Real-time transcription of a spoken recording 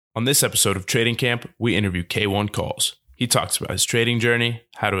On this episode of Trading Camp, we interview K1 Calls. He talks about his trading journey,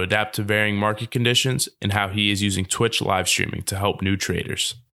 how to adapt to varying market conditions, and how he is using Twitch live streaming to help new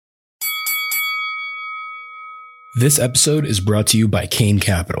traders. This episode is brought to you by Kane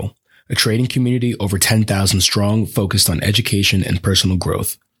Capital, a trading community over 10,000 strong focused on education and personal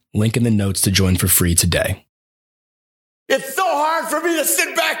growth. Link in the notes to join for free today. It's so hard for me to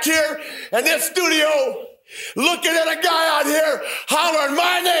sit back here in this studio looking at a guy out here hollering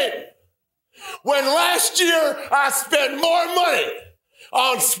my name when last year I spent more money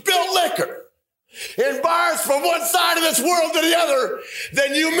on spilt liquor in bars from one side of this world to the other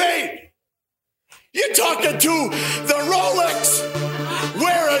than you made. You're talking to the Rolex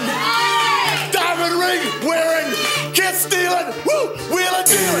wearing, diamond ring wearing, kiss stealing, wheeling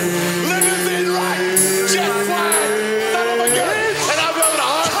dealing, limousine riding, jet flying, son of a gun, and I'm having a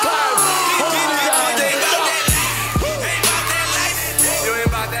hard time holding that.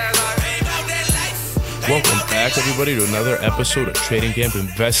 Welcome back, everybody, to another episode of Trading Camp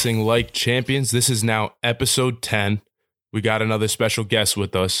Investing Like Champions. This is now episode 10. We got another special guest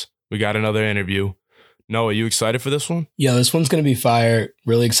with us. We got another interview. Noah, are you excited for this one? Yeah, this one's going to be fire.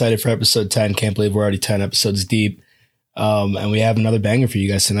 Really excited for episode 10. Can't believe we're already 10 episodes deep. And we have another banger for you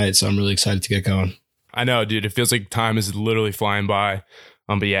guys tonight, so I'm really excited to get going. I know, dude. It feels like time is literally flying by.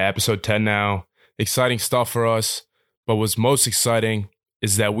 But yeah, episode 10 now. Exciting stuff for us. But what's most exciting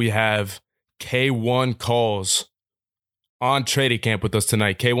is that we have K1 Calls on Trading Camp with us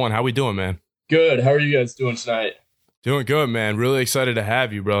tonight. K1, how we doing, man? Good. How are you guys doing tonight? Doing good, man. Really excited to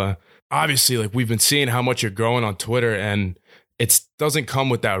have you, brother. Obviously, like, we've been seeing how much you're growing on Twitter, and it doesn't come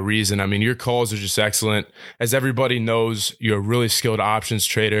without reason. I mean, your calls are just excellent. As everybody knows, you're a really skilled options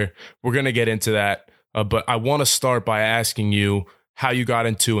trader. We're going to get into that. But I want to start by asking you how you got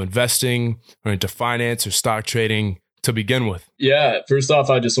into investing or into finance or stock trading to begin with. Yeah, first off,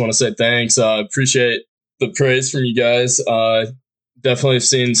 I just want to say thanks. Appreciate the praise from you guys. Definitely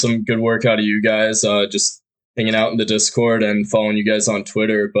seen some good work out of you guys, just hanging out in the Discord and following you guys on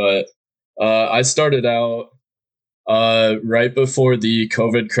Twitter. But I started out right before the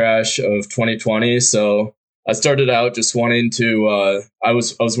COVID crash of 2020. So I started out just wanting to, I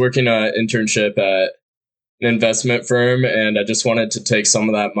was working an internship at an investment firm, and I just wanted to take some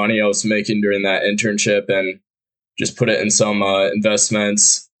of that money I was making during that internship and just put it in some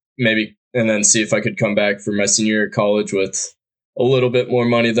investments, maybe, and then see if I could come back for my senior year of college with a little bit more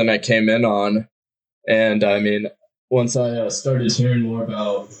money than I came in on. And I mean, once I started hearing more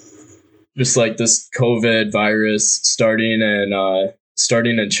about just like this COVID virus starting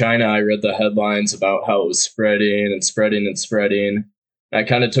in China, I read the headlines about how it was spreading and spreading and spreading. I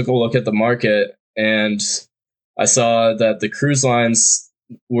kind of took a look at the market, and I saw that the cruise lines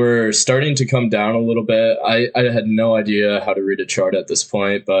were starting to come down a little bit. I had no idea how to read a chart at this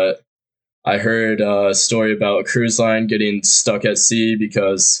point, but I heard a story about a cruise line getting stuck at sea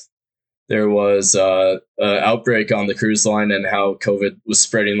because there was an outbreak on the cruise line and how COVID was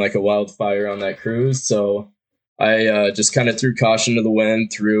spreading like a wildfire on that cruise. So I just kind of threw caution to the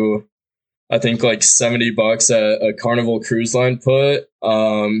wind, threw, I think, like $70 at a Carnival Cruise Line put.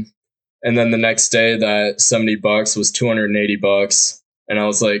 And then the next day that $70 was $280. And I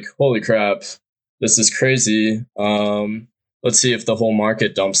was like, holy crap, this is crazy. Let's see if the whole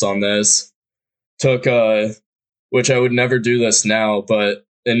market dumps on this. Took, which I would never do this now, but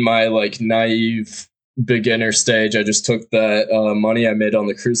in my like naive beginner stage, I just took that money I made on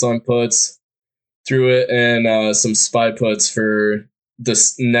the cruise line puts, threw it in some SPY puts for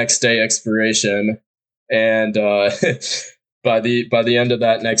this next day expiration. And by the end of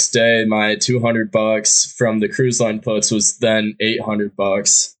that next day, my $200 from the cruise line puts was then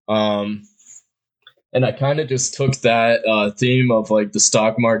 $800. And I kind of just took that theme of like the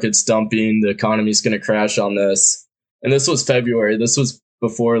stock market's dumping, the economy's going to crash on this. And this was February. This was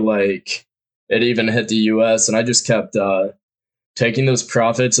before like it even hit the US. And I just kept taking those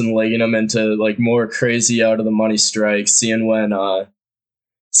profits and legging them into like more crazy out of the money strikes, seeing when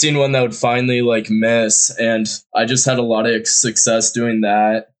that would finally like miss. And I just had a lot of success doing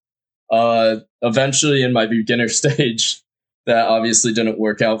that. Eventually in my beginner stage, that obviously didn't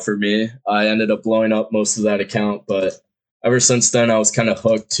work out for me. I ended up blowing up most of that account, but ever since then I was kind of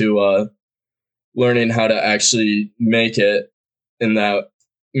hooked to learning how to actually make a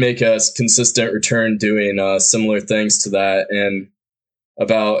consistent return doing similar things to that. And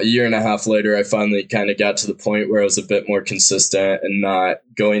about a year and a half later, I finally kind of got to the point where I was a bit more consistent and not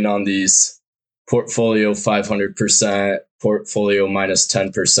going on these portfolio 500%, portfolio minus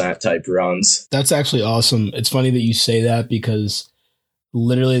 10% type runs. That's actually awesome. It's funny that you say that because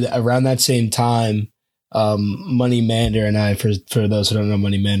literally around that same time, Money Mander and I, for those who don't know,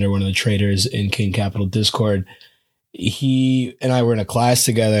 Money Mander, one of the traders in Kane Capital Discord, he and I were in a class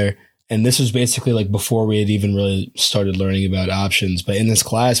together, and this was basically like before we had even really started learning about options. But in this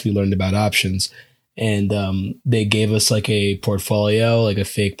class, we learned about options, and they gave us like a portfolio, like a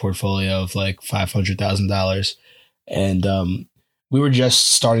fake portfolio of like $500,000, and we were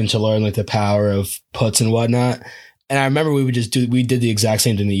just starting to learn like the power of puts and whatnot. And I remember we did the exact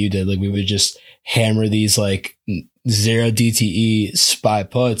same thing that you did. Like we would just hammer these like 0 DTE SPY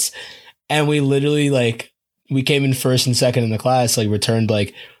puts. And we literally we came in first and second in the class, like returned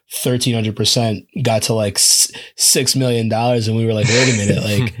like 1,300%, got to like $6 million. And we were like, wait a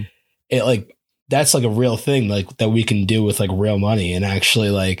minute, that's like a real thing, like that we can do with like real money and actually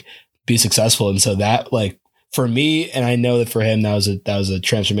like be successful. And so that like for me, and I know that for him, that was a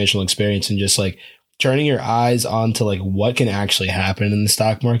transformational experience, and just like turning your eyes onto like what can actually happen in the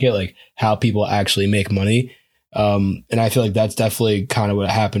stock market, like how people actually make money. And I feel like that's definitely kind of what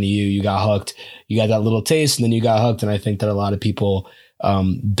happened to you. You got hooked, you got that little taste, and then you got hooked. And I think that a lot of people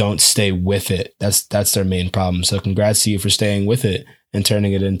don't stay with it. That's their main problem. So congrats to you for staying with it and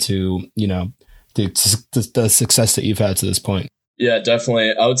turning it into, you know, the success that you've had to this point. Yeah,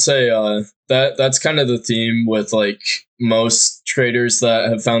 definitely. I would say that's kind of the theme with like most traders that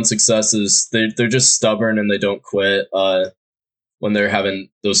have found successes. They're just stubborn and they don't quit when they're having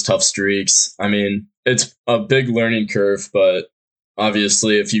those tough streaks. I mean, it's a big learning curve, but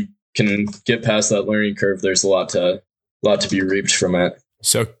obviously if you can get past that learning curve, there's a lot to be reaped from it.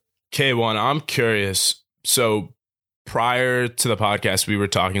 So K1, I'm curious. So prior to the podcast, we were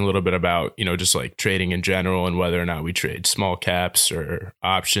talking a little bit about, you know, just like trading in general and whether or not we trade small caps or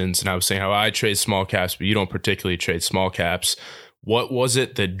options. And I was saying how I trade small caps, but you don't particularly trade small caps. What was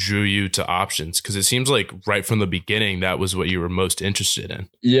it that drew you to options? Because it seems like right from the beginning, that was what you were most interested in.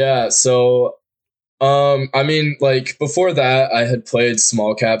 Yeah. So, I mean, like before that, I had played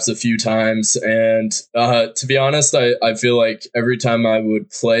small caps a few times. And to be honest, I feel like every time I would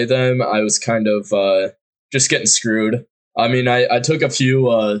play them, I was kind of just getting screwed. I mean, I took a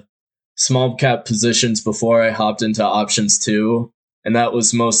few small cap positions before I hopped into options too. And that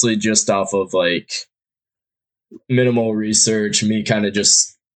was mostly just off of like minimal research, me kind of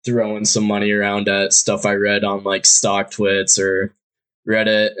just throwing some money around at stuff I read on like StockTwits or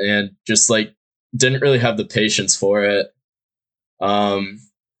Reddit, and just like didn't really have the patience for it.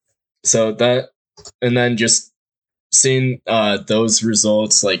 So that, and then just seeing those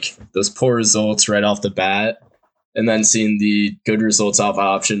results, like those poor results right off the bat, and then seeing the good results off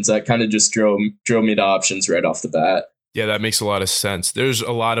options, that kind of just drove me to options right off the bat. Yeah, that makes a lot of sense. There's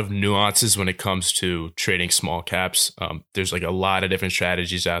a lot of nuances when it comes to trading small caps. There's like a lot of different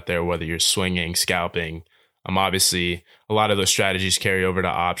strategies out there, whether you're swinging, scalping. Obviously, a lot of those strategies carry over to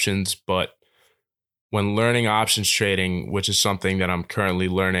options. But when learning options trading, which is something that I'm currently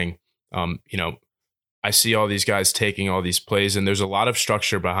learning, you know, I see all these guys taking all these plays, and there's a lot of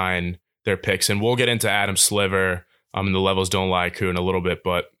structure behind their picks. And we'll get into Adam Sliver and the Levels Don't Lie crew in a little bit,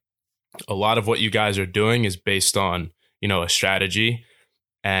 but a lot of what you guys are doing is based on, you know, a strategy.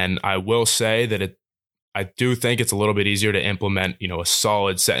 And I will say that I do think it's a little bit easier to implement, you know, a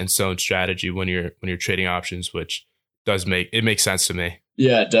solid set in stone strategy when you're trading options, which makes sense to me.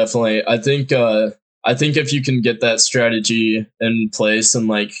 Yeah, definitely. I think if you can get that strategy in place and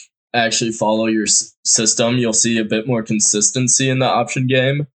like actually follow your system, you'll see a bit more consistency in the option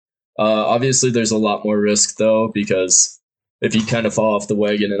game. Obviously there's a lot more risk though, because if you kind of fall off the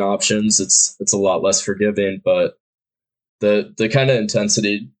wagon in options, it's a lot less forgiving, but the kind of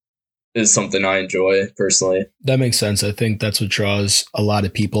intensity is something I enjoy personally. That makes sense. I think that's what draws a lot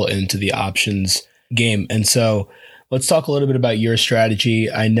of people into the options game. And so let's talk a little bit about your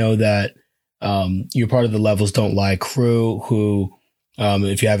strategy. I know that you're part of the Levels Don't Lie crew, who,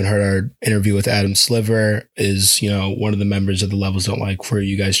 if you haven't heard our interview with Adam Sliver, is, you know, one of the members of the Levels Don't Lie crew.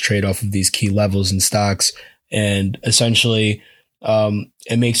 You guys trade off of these key levels and stocks, and essentially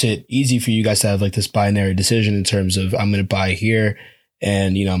it makes it easy for you guys to have like this binary decision in terms of, I'm going to buy here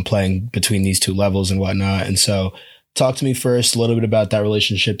and, you know, I'm playing between these two levels and whatnot. And so talk to me first a little bit about that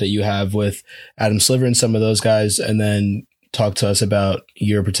relationship that you have with Adam Sliver and some of those guys, and then talk to us about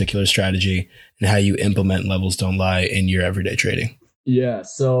your particular strategy and how you implement Levels Don't Lie in your everyday trading. Yeah,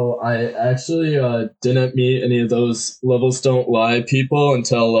 so I actually didn't meet any of those Levels Don't Lie people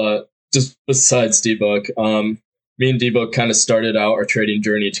until just besides D-Book. Me and D-Book kind of started out our trading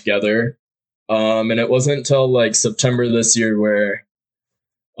journey together. And it wasn't until like September this year where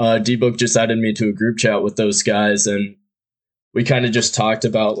D-Book just added me to a group chat with those guys, and we kind of just talked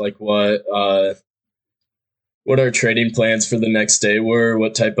about like what what our trading plans for the next day were,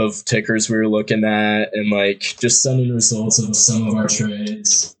 what type of tickers we were looking at, and like just sending results of some of our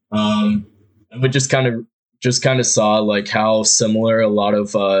trades. And we just kind of saw like how similar a lot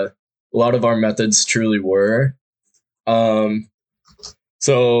of our methods truly were. So,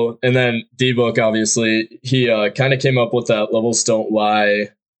 and then D-Book, obviously, he kind of came up with that levels don't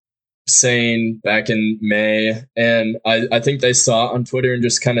lie saying back in May. And I think they saw it on Twitter and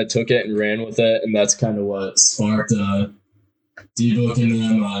just kind of took it and ran with it. And that's kind of what sparked D-Book and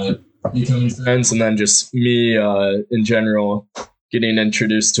them becoming friends. And then just me in general getting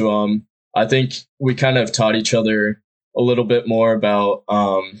introduced to them. I think we kind of taught each other a little bit more about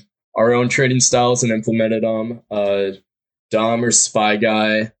our own trading styles and implemented them. Dom, or Spy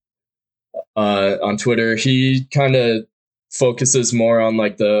Guy on Twitter, he kind of focuses more on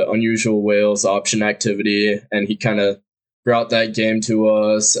like the unusual whales option activity, and he kind of brought that game to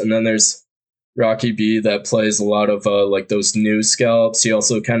us. And then there's Rocky B that plays a lot of like those new scalps. He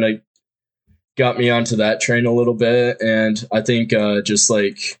also kind of got me onto that train a little bit. And I think just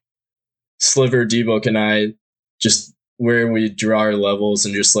like Sliver, D-Book, and I, just where we draw our levels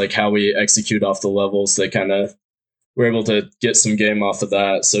and just like how we execute off the levels, they kind of we're able to get some game off of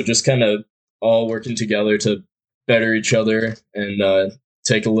that. So just kind of all working together to better each other and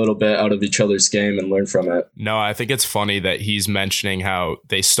take a little bit out of each other's game and learn from it. No, I think it's funny that he's mentioning how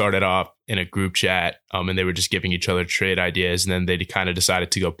they started off in a group chat and they were just giving each other trade ideas, and then they kind of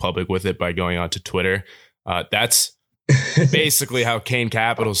decided to go public with it by going onto Twitter. That's basically how Kane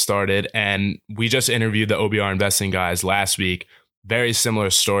Capital started. And we just interviewed the OBR investing guys last week. Very similar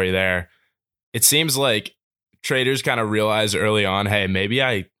story there. It seems like traders kind of realize early on, hey, maybe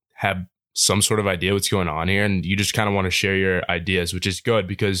I have some sort of idea what's going on here, and you just kind of want to share your ideas, which is good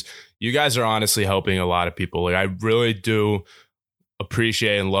because you guys are honestly helping a lot of people. Like, I really do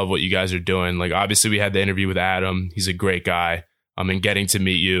appreciate and love what you guys are doing. Like, obviously we had the interview with Adam. He's a great guy. And getting to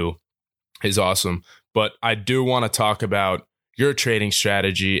meet you is awesome. But I do want to talk about your trading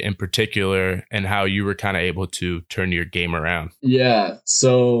strategy in particular and how you were kind of able to turn your game around. Yeah.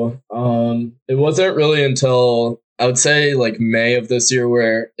 So it wasn't really until I would say like May of this year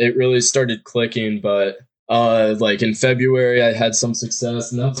where it really started clicking. But like in February, I had some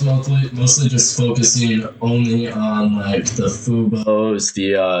success, and that's mostly just focusing only on like the Fubos,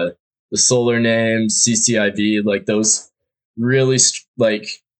 the solar names, CCIV, like those really like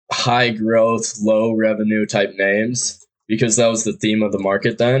high growth, low revenue type names, because that was the theme of the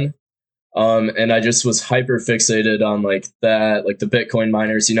market then. And I just was hyper fixated on like that, like the Bitcoin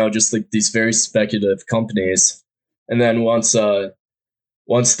miners, just like these very speculative companies. And then once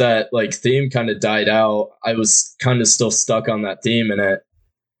that like theme kind of died out, I was kind of still stuck on that theme, and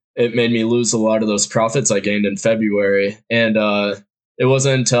it made me lose a lot of those profits I gained in February. And it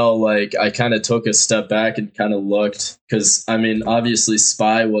wasn't until like I kind of took a step back and kind of looked, because I mean, obviously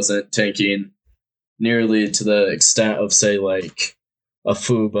Spy wasn't tanking nearly to the extent of say like a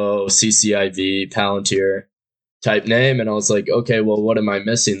Fubo, CCIV, Palantir type name. And I was like, okay, well, what am I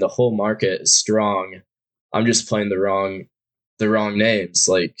missing? The whole market is strong. I'm just playing the wrong names.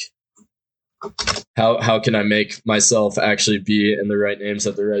 Like, how can I make myself actually be in the right names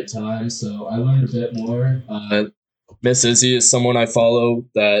at the right time? So I learned a bit more. Miss Izzy is someone I follow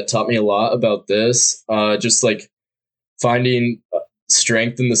that taught me a lot about this. Just like finding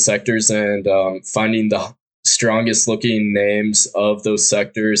strength in the sectors and finding the strongest looking names of those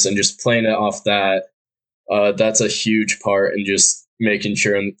sectors and just playing it off that. That's a huge part in just making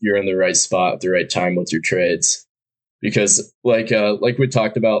sure you're in the right spot at the right time with your trades. Because like we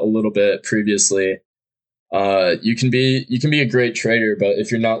talked about a little bit previously, you can be a great trader, but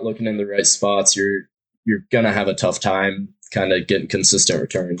if you're not looking in the right spots, you're gonna have a tough time kind of getting consistent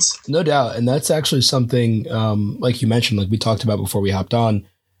returns. No doubt. And that's actually something like you mentioned, like we talked about before we hopped on.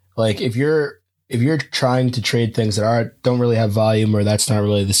 Like if you're trying to trade things that don't really have volume, or that's not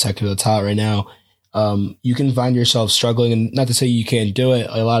really the sector that's hot right now, you can find yourself struggling. And not to say you can't do it.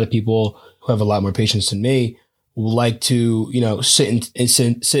 A lot of people who have a lot more patience than me like to, sit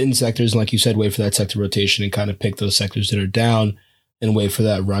in sectors, and like you said, wait for that sector rotation and kind of pick those sectors that are down and wait for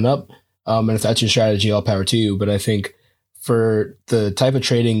that run up. And if that's your strategy, all power to you. But I think for the type of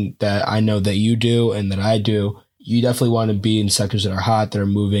trading that I know that you do and that I do, you definitely want to be in sectors that are hot, that are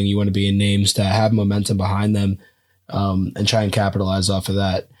moving. You want to be in names that have momentum behind them, and try and capitalize off of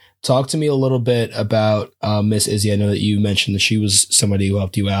that. Talk to me a little bit about Miss Izzy. I know that you mentioned that she was somebody who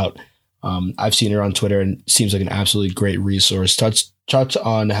helped you out. I've seen her on Twitter and seems like an absolutely great resource. Touch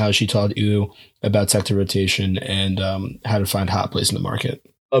on how she taught you about sector rotation and how to find hot plays in the market.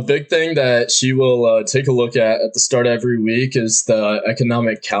 A big thing that she will take a look at the start of every week is the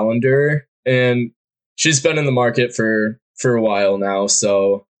economic calendar. And she's been in the market for a while now.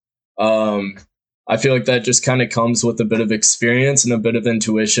 So I feel like that just kind of comes with a bit of experience and a bit of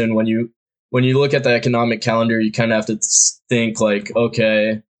intuition. When you look at the economic calendar, you kind of have to think like,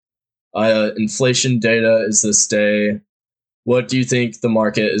 okay, inflation data is this day. What do you think the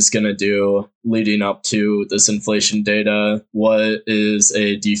market is going to do leading up to this inflation data? What is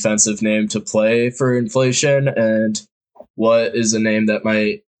a defensive name to play for inflation? And what is a name that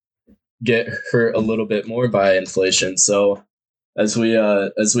might get hurt a little bit more by inflation? So as you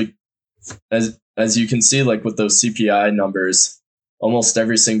can see, like with those CPI numbers, almost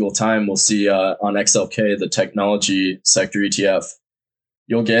every single time we'll see on XLK, the technology sector ETF,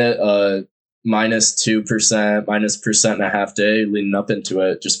 you'll get -2%, -1.5% day leading up into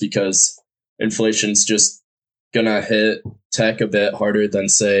it, just because inflation's just gonna hit tech a bit harder than,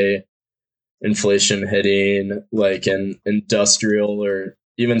 say, inflation hitting like an industrial or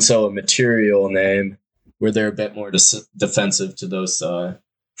even so a material name, where they're a bit more defensive to those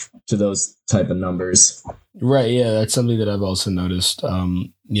type of numbers. Right. Yeah, that's something that I've also noticed.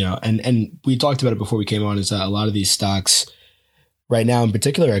 And we talked about it before we came on, is that a lot of these stocks right now in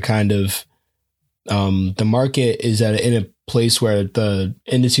particular are kind of the market is in a place where the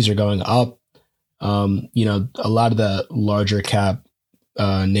indices are going up. A lot of the larger cap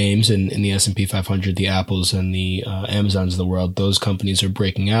names in the S&P 500, the Apples and the Amazons of the world, those companies are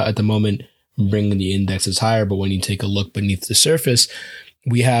breaking out at the moment, bringing the indexes higher. But when you take a look beneath the surface,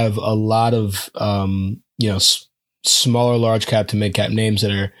 we have a lot of smaller large cap to mid cap names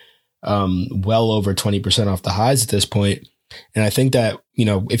that are well over 20% off the highs at this point. And I think that,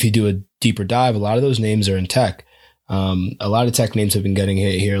 if you do a deeper dive, a lot of those names are in tech. A lot of tech names have been getting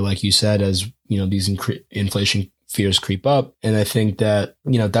hit here, like you said, as these inflation fears creep up. And I think that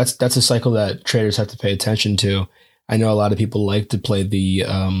that's a cycle that traders have to pay attention to. I know a lot of people like to play the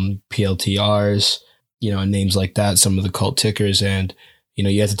PLTRs, and names like that, some of the cult tickers, and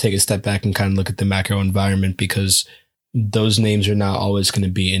you have to take a step back and kind of look at the macro environment, because those names are not always going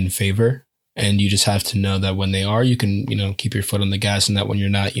to be in favor. And you just have to know that when they are, you can, keep your foot on the gas, and that when you're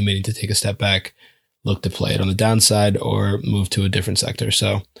not, you may need to take a step back, look to play it on the downside or move to a different sector.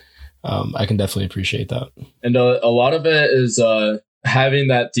 So I can definitely appreciate that. And a lot of it is having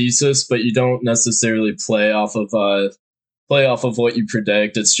that thesis, but you don't necessarily play off of what you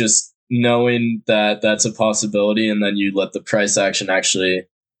predict. It's just knowing that that's a possibility, and then you let the price action actually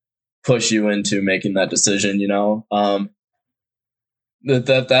push you into making that decision.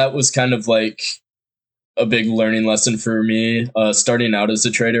 That was kind of like a big learning lesson for me. Starting out as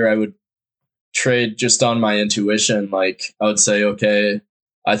a trader, I would trade just on my intuition. Like, I would say, okay,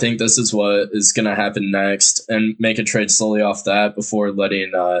 I think this is what is going to happen next, and make a trade slowly off that before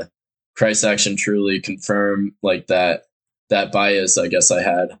letting price action truly confirm like that bias I guess I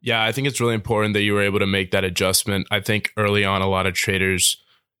had. Yeah, I think it's really important that you were able to make that adjustment. I think early on, a lot of traders,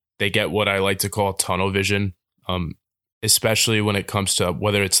 they get what I like to call tunnel vision, especially when it comes to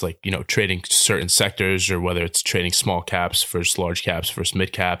whether it's like, trading certain sectors, or whether it's trading small caps versus large caps versus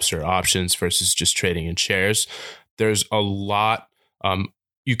mid caps, or options versus just trading in shares. There's a lot.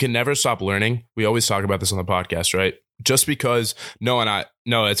 You can never stop learning. We always talk about this on the podcast, right? Just because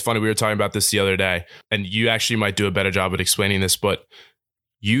it's funny. We were talking about this the other day, and you actually might do a better job at explaining this, but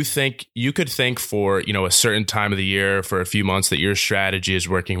you could think for, a certain time of the year for a few months that your strategy is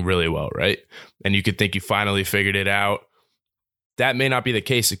working really well, right? And you could think you finally figured it out. That may not be the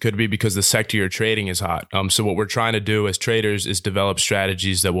case. It could be because the sector you're trading is hot. So what we're trying to do as traders is develop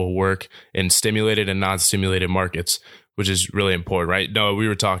strategies that will work in stimulated and non-stimulated markets, which is really important, right? No, we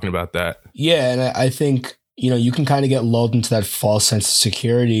were talking about that. Yeah, and I think, you can kind of get lulled into that false sense of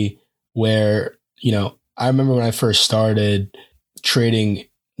security where, I remember when I first started trading,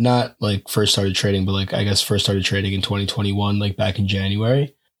 not like first started trading, but like I guess first started trading in 2021, like back in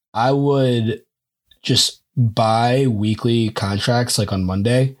January, I would just buy weekly contracts like on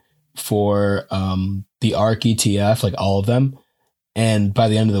Monday for the ARK ETF, like all of them. And by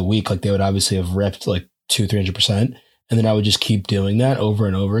the end of the week, like they would obviously have ripped like 200-300%. And then I would just keep doing that over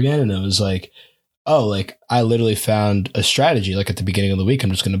and over again. And it was like, oh, like I literally found a strategy. Like at the beginning of the week, I'm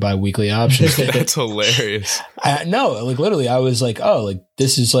just going to buy weekly options. That's hilarious. No, like literally I was like, oh, like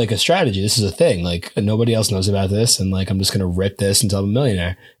this is like a strategy. This is a thing. Like nobody else knows about this. And like, I'm just going to rip this until I'm a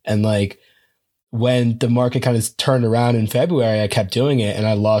millionaire. And like when the market kind of turned around in February, I kept doing it and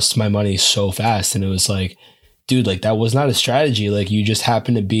I lost my money so fast. And it was like, dude, like that was not a strategy. Like you just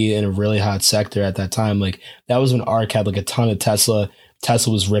happened to be in a really hot sector at that time. Like that was when ARK had like a ton of Tesla.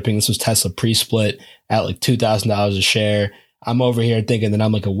 Tesla was ripping. This was Tesla pre-split at like $2,000 a share. I'm over here thinking that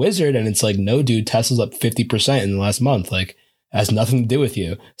I'm like a wizard. And it's like, no, dude, Tesla's up 50% in the last month. Like it has nothing to do with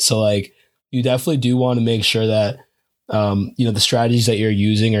you. So like you definitely do want to make sure that, the strategies that you're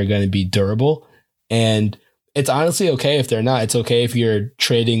using are going to be durable. And it's honestly okay if they're not. It's okay if you're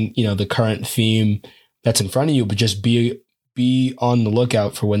trading, the current theme that's in front of you, but just be on the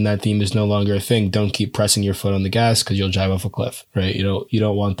lookout for when that theme is no longer a thing. Don't keep pressing your foot on the gas because you'll drive off a cliff, right? You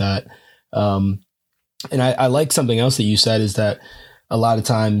don't want that. And I like something else that you said is that a lot of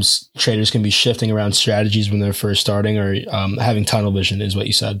times traders can be shifting around strategies when they're first starting or having tunnel vision is what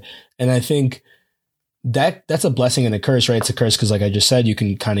you said. And I think that's a blessing and a curse, right? It's a curse because, like I just said, you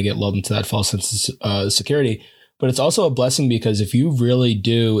can kind of get lulled into that false sense of security. But it's also a blessing because if you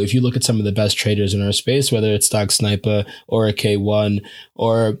look at some of the best traders in our space, whether it's Stock Sniper or a K1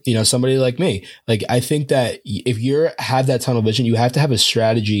 or, somebody like me, like I think that if you have that tunnel vision, you have to have a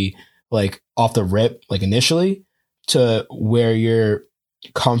strategy like off the rip, like initially to where you're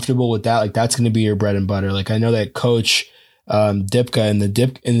comfortable with that. Like that's going to be your bread and butter. Like I know that Coach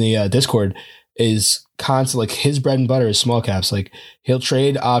Dipka in the Discord is constant, like his bread and butter is small caps. Like he'll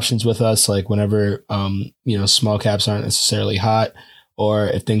trade options with us like whenever small caps aren't necessarily hot or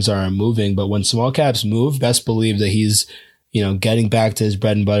if things aren't moving. But when small caps move, best believe that he's getting back to his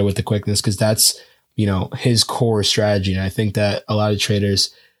bread and butter with the quickness because that's his core strategy. And I think that a lot of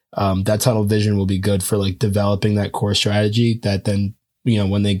traders that tunnel vision will be good for like developing that core strategy that then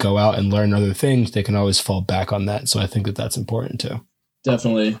when they go out and learn other things they can always fall back on that. So I think that that's important too.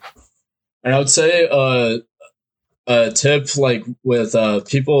 Definitely. And I would say a tip like with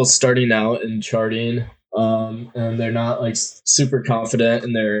people starting out in charting and they're not like super confident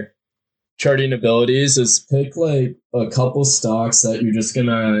in their charting abilities is pick like a couple stocks that you're just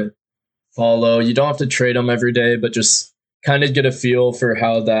gonna follow. You don't have to trade them every day, but just kind of get a feel for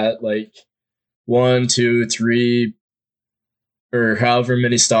how that like 1, 2, 3 or however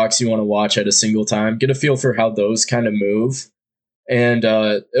many stocks you want to watch at a single time. Get a feel for how those kind of move. And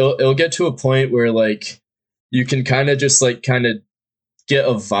it'll get to a point where like you can kind of just like kind of get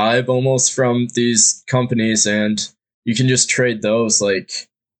a vibe almost from these companies and you can just trade those like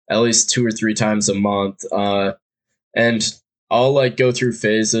at least 2 or 3 times a month. And I'll like go through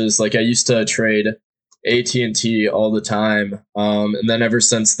phases. Like I used to trade AT&T all the time. And then ever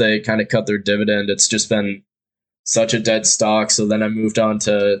since they kind of cut their dividend, it's just been such a dead stock. So then I moved on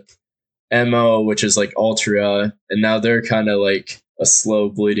to MO, which is like Altria, and now they're kind of like a slow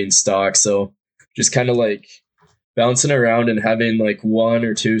bleeding stock. So just kind of like bouncing around and having like 1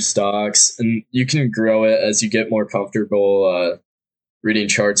 or 2 stocks, and you can grow it as you get more comfortable reading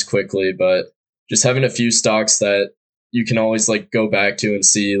charts quickly. But just having a few stocks that you can always like go back to and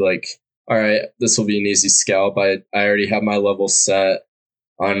see like, all right, this will be an easy scalp. I already have my level set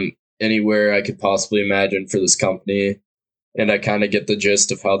on anywhere I could possibly imagine for this company. And I kind of get the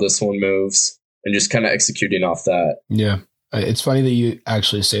gist of how this one moves and just kind of executing off that. Yeah. It's funny that you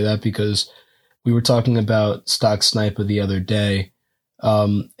actually say that because we were talking about Stock Sniper the other day.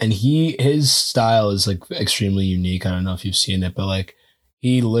 And his style is like extremely unique. I don't know if you've seen it, but like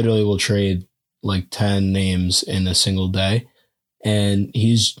he literally will trade like 10 names in a single day. And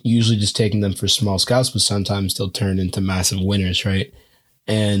he's usually just taking them for small scalps, but sometimes they'll turn into massive winners. Right.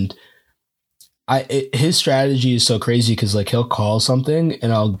 And his strategy is so crazy because like he'll call something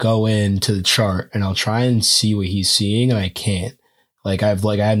and I'll go into the chart and I'll try and see what he's seeing and I can't. I have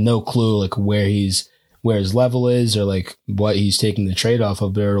no clue like where his level is or like what he's taking the trade off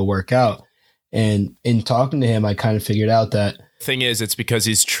of, but it'll work out. And in talking to him, I kind of figured out that thing is it's because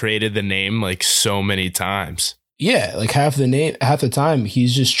he's traded the name like so many times. Yeah, like half the time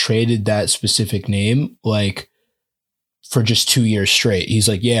he's just traded that specific name like for just 2 years straight. He's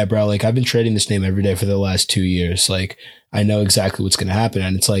like, yeah, bro, like I've been trading this name every day for the last 2 years. Like I know exactly what's going to happen.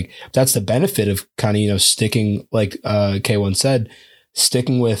 And it's like, that's the benefit of kind of, sticking, like K1 said,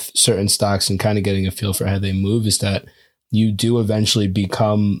 sticking with certain stocks and kind of getting a feel for how they move is that you do eventually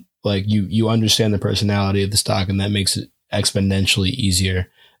become like, you understand the personality of the stock and that makes it exponentially easier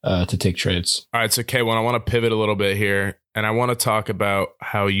to take trades. All right. So K1, I want to pivot a little bit here and I want to talk about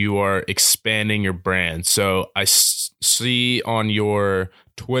how you are expanding your brand. So I see on your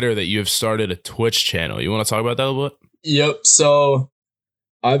Twitter that you have started a Twitch channel. You want to talk about that a little bit? Yep. So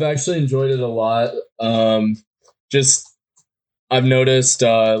I've actually enjoyed it a lot. I've noticed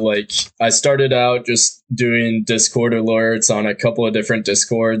like I started out just doing Discord alerts on a couple of different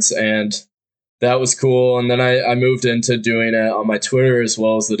Discords and that was cool. And then I moved into doing it on my Twitter as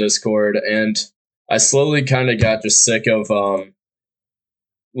well as the Discord. And I slowly kind of got just sick of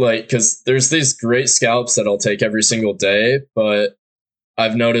because there's these great scalps that I'll take every single day, but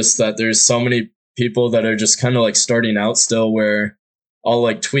I've noticed that there's so many people that are just kind of like starting out still where I'll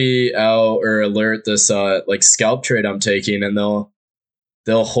like tweet out or alert this like scalp trade I'm taking and they'll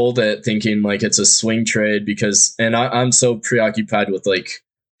they'll hold it thinking like it's a swing trade and I'm so preoccupied with like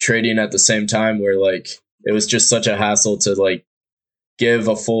trading at the same time where like it was just such a hassle to like give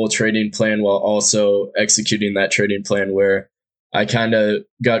a full trading plan while also executing that trading plan, where I kind of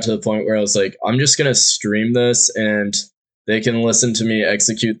got to the point where I was like, I'm just going to stream this and they can listen to me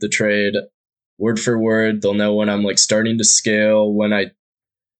execute the trade word for word. They'll know when I'm like starting to scale, when I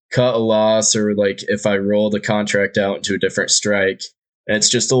cut a loss, or like if I roll the contract out into a different strike. And it's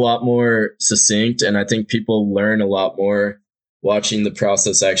just a lot more succinct. And I think people learn a lot more watching the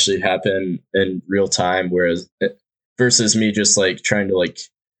process actually happen in real time, versus me just like trying to like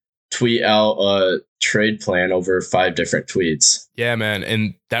tweet out a trade plan over 5 different tweets. Yeah, man.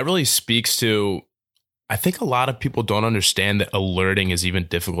 And that really speaks to, I think a lot of people don't understand that alerting is even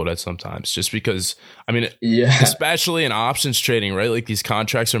difficult at sometimes, just because, I mean, especially in options trading, right? Like these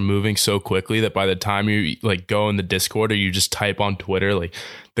contracts are moving so quickly that by the time you like go in the Discord or you just type on Twitter, like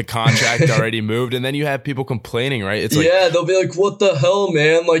the contract already moved, and then you have people complaining, right? It's like, yeah, they'll be like, what the hell,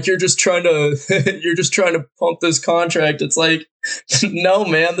 man? Like you're just trying to pump this contract. It's like, no,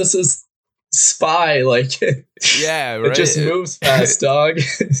 man, this is SPY. Like, yeah, right. It just moves fast, dog.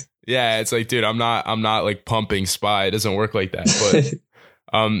 Yeah, it's like, dude, I'm not like pumping SPY. It doesn't work like that.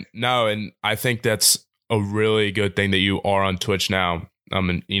 But no, and I think that's a really good thing that you are on Twitch now.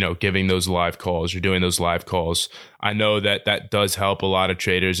 And you know, giving those live calls, you're doing those live calls. I know that does help a lot of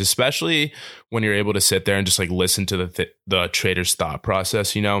traders, especially when you're able to sit there and just like listen to the trader's thought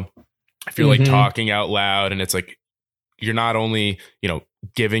process. You know, if you're like talking out loud, and it's like you're not only, you know,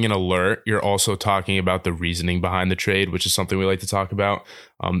 giving an alert, you're also talking about the reasoning behind the trade, which is something we like to talk about.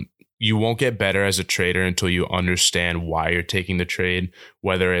 You won't get better as a trader until you understand why you're taking the trade,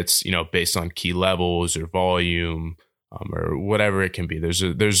 whether it's, you know, based on key levels or volume, or whatever it can be.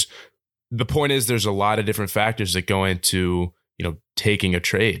 The point is there's a lot of different factors that go into, you know, taking a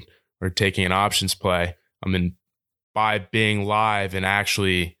trade or taking an options play. I mean, by being live and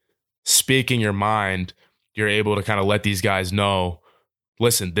actually speaking your mind, you're able to kind of let these guys know,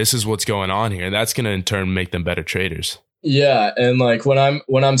 listen, this is what's going on here. That's going to in turn make them better traders. Yeah, and like when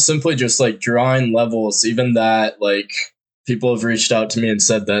I'm simply just like drawing levels, even that, like people have reached out to me and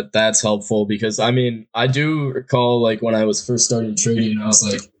said that that's helpful, because I mean, I do recall like when I was first starting trading, I was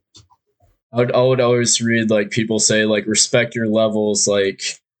like, I would always read like people say like respect your levels, like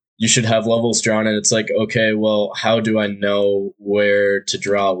you should have levels drawn, and it's like, okay, well, how do I know where to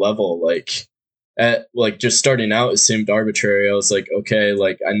draw a level? Like just starting out, it seemed arbitrary. I was like, okay,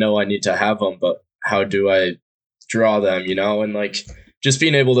 like I know I need to have them, but how do I draw them, you know? And like just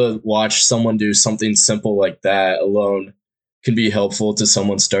being able to watch someone do something simple like that alone can be helpful to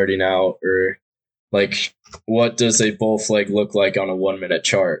someone starting out. Or like, what does a bull flag look like on a 1-minute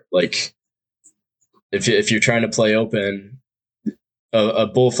chart? Like if you're trying to play open, a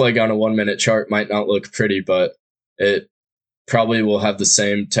bull flag on a 1-minute chart might not look pretty, but it probably will have the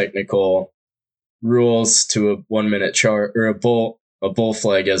same technical rules to a 1-minute chart, or a bull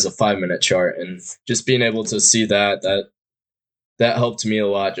flag as a 5-minute chart. And just being able to see that helped me a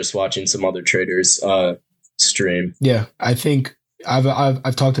lot, just watching some other traders stream. Yeah, I think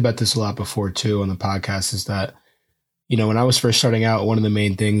I've talked about this a lot before too on the podcast, is that, you know, when I was first starting out, one of the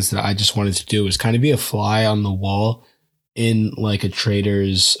main things that I just wanted to do was kind of be a fly on the wall in like a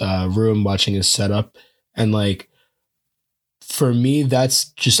trader's room, watching his setup. And like, for me,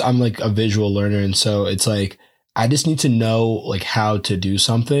 that's just, I'm like a visual learner. And so it's like, I just need to know like how to do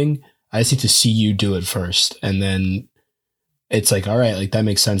something. I just need to see you do it first. And then it's like, all right, like that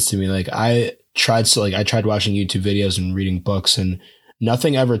makes sense to me. Like I tried watching YouTube videos and reading books, and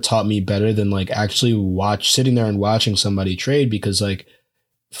nothing ever taught me better than like actually sitting there and watching somebody trade. Because like,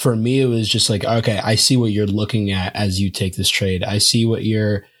 for me, it was just like, okay, I see what you're looking at as you take this trade. I see what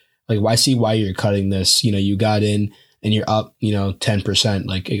you're like, I see why you're cutting this. You know, you got in and you're up, you know, 10%.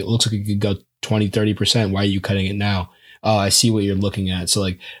 Like it looks like it could go 20, 30%. Why are you cutting it now? Oh, I see what you're looking at. So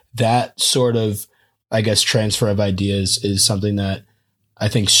like that sort of, I guess, transfer of ideas is something that I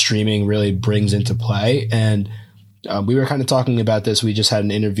think streaming really brings into play. And we were kind of talking about this. We just had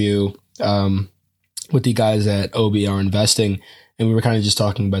an interview with the guys at OBR Investing, and we were kind of just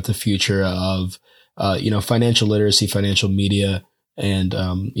talking about the future of, you know, financial literacy, financial media. And,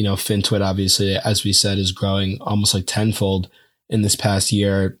 you know, FinTwit, obviously, as we said, is growing almost like tenfold in this past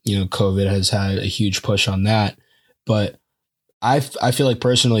year. You know, COVID has had a huge push on that. But I feel like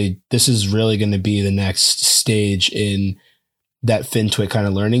personally, this is really going to be the next stage in that FinTwit kind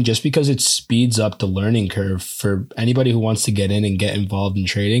of learning, just because it speeds up the learning curve for anybody who wants to get in and get involved in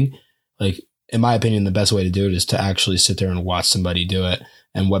trading. Like, in my opinion, the best way to do it is to actually sit there and watch somebody do it.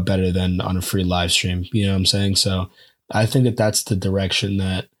 And what better than on a free live stream? You know what I'm saying? So I think that that's the direction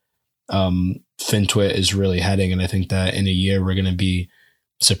that FinTwit is really heading. And I think that in a year, we're going to be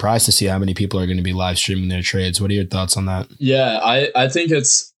surprised to see how many people are going to be live streaming their trades. What are your thoughts on that? Yeah, I think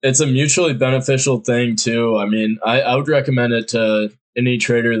it's a mutually beneficial thing too. I mean, I would recommend it to any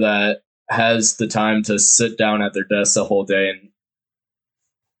trader that has the time to sit down at their desk the whole day and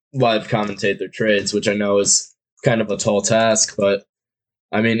live commentate their trades, which I know is kind of a tall task. But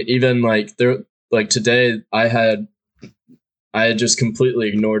I mean, even like today, I had just completely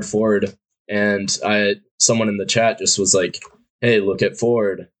ignored Ford, and someone in the chat just was like, "Hey, look at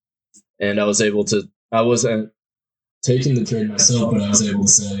Ford," and I wasn't taking the trade myself, but I was able to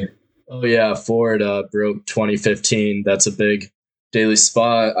say, "Oh yeah, Ford broke 2015. That's a big daily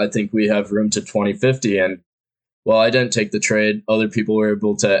spot. I think we have room to 2050." And while I didn't take the trade, other people were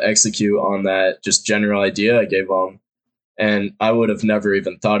able to execute on that just general idea I gave them, and I would have never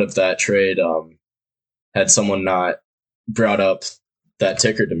even thought of that trade had someone not brought up that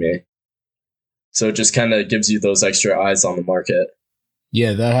ticker to me. So it just kind of gives you those extra eyes on the market.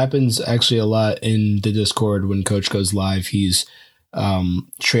 Yeah, that happens actually a lot in the Discord when Coach goes live. He's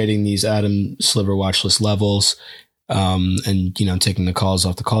trading these Atom Sliver watchlist levels, and taking the calls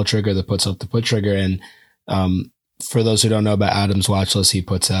off the call trigger, the puts off the put trigger. And for those who don't know about Adam's watchlist, he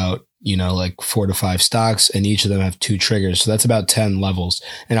puts out like 4 to 5 stocks, and each of them have 2 triggers. So that's about 10 levels.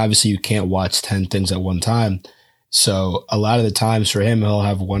 And obviously you can't watch 10 things at one time. So a lot of the times for him, he'll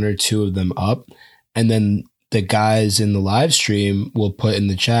have 1 or 2 of them up, and then the guys in the live stream will put in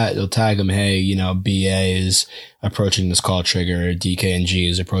the chat, they'll tag him, "Hey, BA is approaching this call trigger, DKNG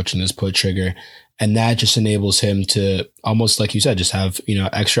is approaching this put trigger." And that just enables him to, almost like you said, just have,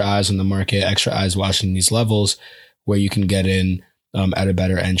 extra eyes on the market, extra eyes watching these levels where you can get in at a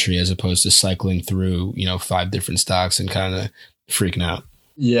better entry, as opposed to cycling through, 5 different stocks and kind of freaking out.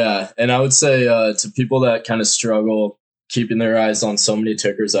 Yeah. And I would say to people that kind of struggle keeping their eyes on so many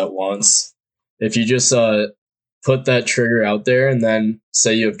tickers at once, if you just put that trigger out there, and then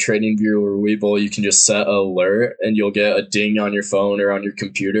say you have TradingView or Webull, you can just set an alert and you'll get a ding on your phone or on your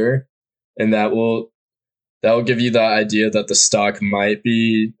computer. And that will give you the idea that the stock might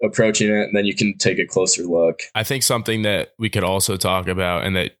be approaching it, and then you can take a closer look. I think something that we could also talk about,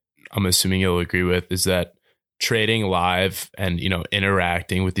 and that I'm assuming you'll agree with, is that trading live and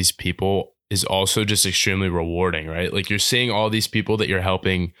interacting with these people is also just extremely rewarding, right? Like, you're seeing all these people that you're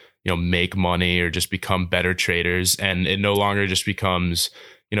helping make money or just become better traders, and it no longer just becomes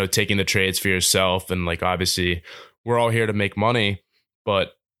taking the trades for yourself. And like, obviously we're all here to make money,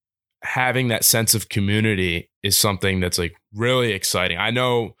 but having that sense of community is something that's like really exciting. I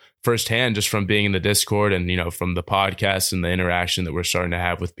know firsthand, just from being in the Discord and from the podcast and the interaction that we're starting to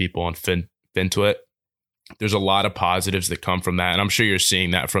have with people on FinTwit, there's a lot of positives that come from that. And I'm sure you're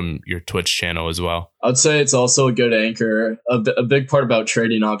seeing that from your Twitch channel as well. I'd say it's also a good anchor. A big part about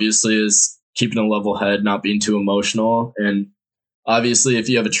trading, obviously, is keeping a level head, not being too emotional. And obviously, if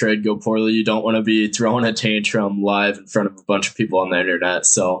you have a trade go poorly, you don't want to be throwing a tantrum live in front of a bunch of people on the internet.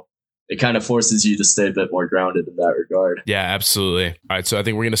 So it kind of forces you to stay a bit more grounded in that regard. Yeah, absolutely. All right. So I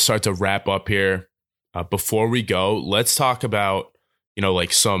think we're going to start to wrap up here. Before we go, let's talk about,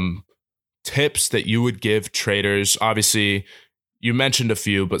 like some tips that you would give traders. Obviously, you mentioned a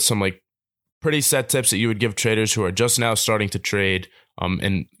few, but some like pretty set tips that you would give traders who are just now starting to trade,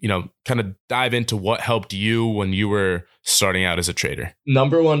 and kind of dive into what helped you when you were starting out as a trader.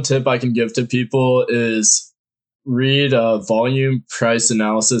 Number one tip I can give to people is read Volume Price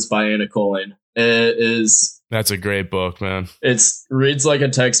Analysis by Anna Colling. That's a great book, man. Reads like a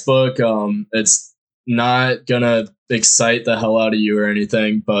textbook. It's not gonna excite the hell out of you or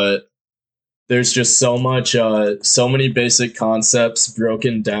anything, but there's just so many basic concepts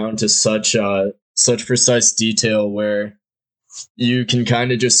broken down to such precise detail, where you can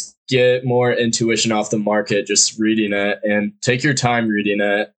kind of just get more intuition off the market just reading it. And take your time reading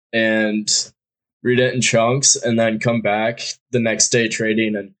it, and read it in chunks, and then come back the next day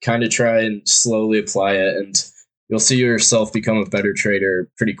trading and kind of try and slowly apply it. And you'll see yourself become a better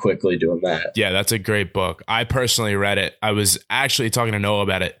trader pretty quickly doing that. Yeah, that's a great book. I personally read it. I was actually talking to Noah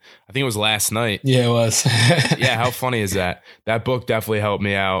about it. I think it was last night. Yeah, it was. Yeah, how funny is that? That book definitely helped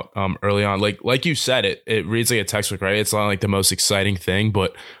me out early on. Like you said, it reads like a textbook, right? It's not like the most exciting thing,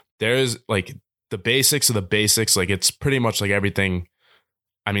 but there's like the basics of the basics. Like, it's pretty much like everything.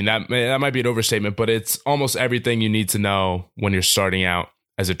 I mean, that might be an overstatement, but it's almost everything you need to know when you're starting out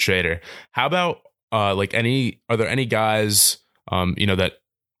as a trader. How about are there any guys, that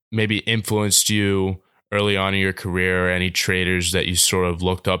maybe influenced you early on in your career, or any traders that you sort of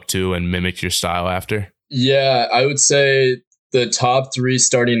looked up to and mimicked your style after? Yeah, I would say the top 3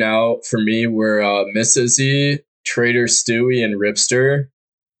 starting out for me were Miss Izzy, Trader Stewie and Ripster.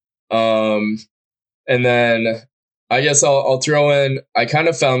 And then I guess I'll throw in, I kind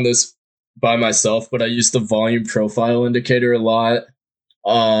of found this by myself, but I use the volume profile indicator a lot.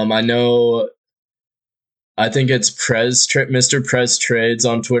 I think it's Mr. Prez Trades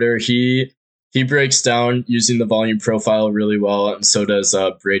on Twitter. He breaks down using the volume profile really well, and so does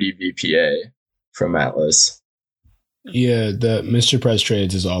Brady VPA from Atlas. Yeah, the Mr. Prez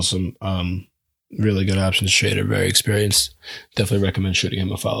Trades is awesome. Really good options trader, very experienced. Definitely recommend shooting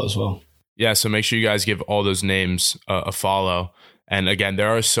him a follow as well. Yeah, so make sure you guys give all those names a follow. And again, there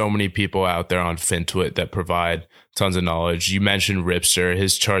are so many people out there on FinTwit that provide tons of knowledge. You mentioned Ripster.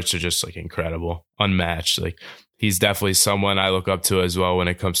 His charts are just like incredible, unmatched. Like he's definitely someone I look up to as well when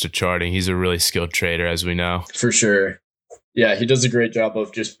it comes to charting. He's a really skilled trader, as we know. For sure. Yeah, he does a great job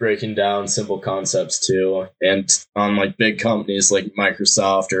of just breaking down simple concepts too. And on like big companies like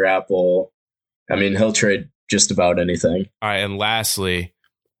Microsoft or Apple, I mean, he'll trade just about anything. All right. And lastly,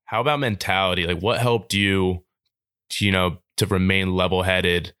 how about mentality? Like what helped you, to remain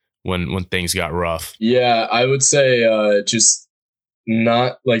level-headed when things got rough? Yeah, I would say just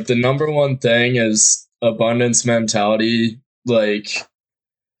not like the number one thing is abundance mentality. Like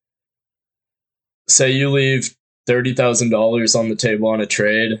say you leave $30,000 on the table on a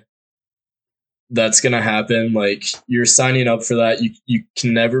trade, that's going to happen. Like you're signing up for that. You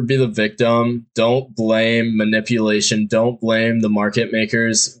can never be the victim. Don't blame manipulation. Don't blame the market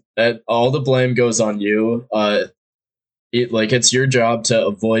makers. All the blame goes on you. It's your job to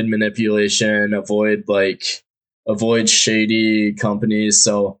avoid manipulation, avoid shady companies.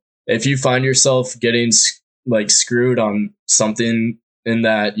 So if you find yourself getting screwed on something in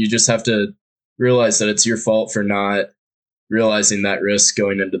that, you just have to realize that it's your fault for not realizing that risk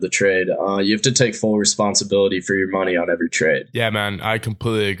going into the trade. You have to take full responsibility for your money on every trade. Yeah, man, I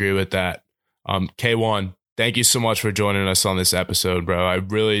completely agree with that. K1, thank you so much for joining us on this episode, bro. I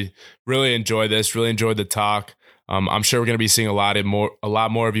really, really enjoyed this. Really enjoyed the talk. I'm sure we're going to be seeing a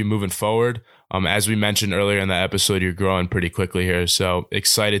lot more of you moving forward. As we mentioned earlier in the episode, you're growing pretty quickly here. So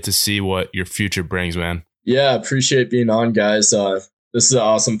excited to see what your future brings, man. Yeah, appreciate being on, guys. This is an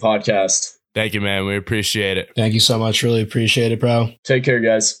awesome podcast. Thank you, man. We appreciate it. Thank you so much. Really appreciate it, bro. Take care,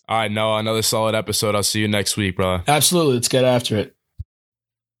 guys. All right, Noah, another solid episode. I'll see you next week, brother. Absolutely. Let's get after it.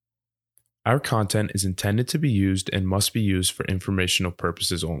 Our content is intended to be used and must be used for informational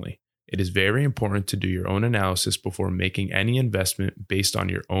purposes only. It is very important to do your own analysis before making any investment based on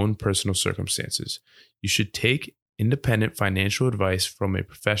your own personal circumstances. You should take independent financial advice from a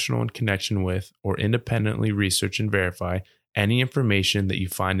professional in connection with, or independently research and verify any information that you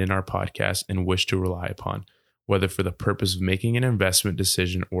find in our podcast and wish to rely upon, whether for the purpose of making an investment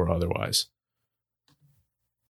decision or otherwise.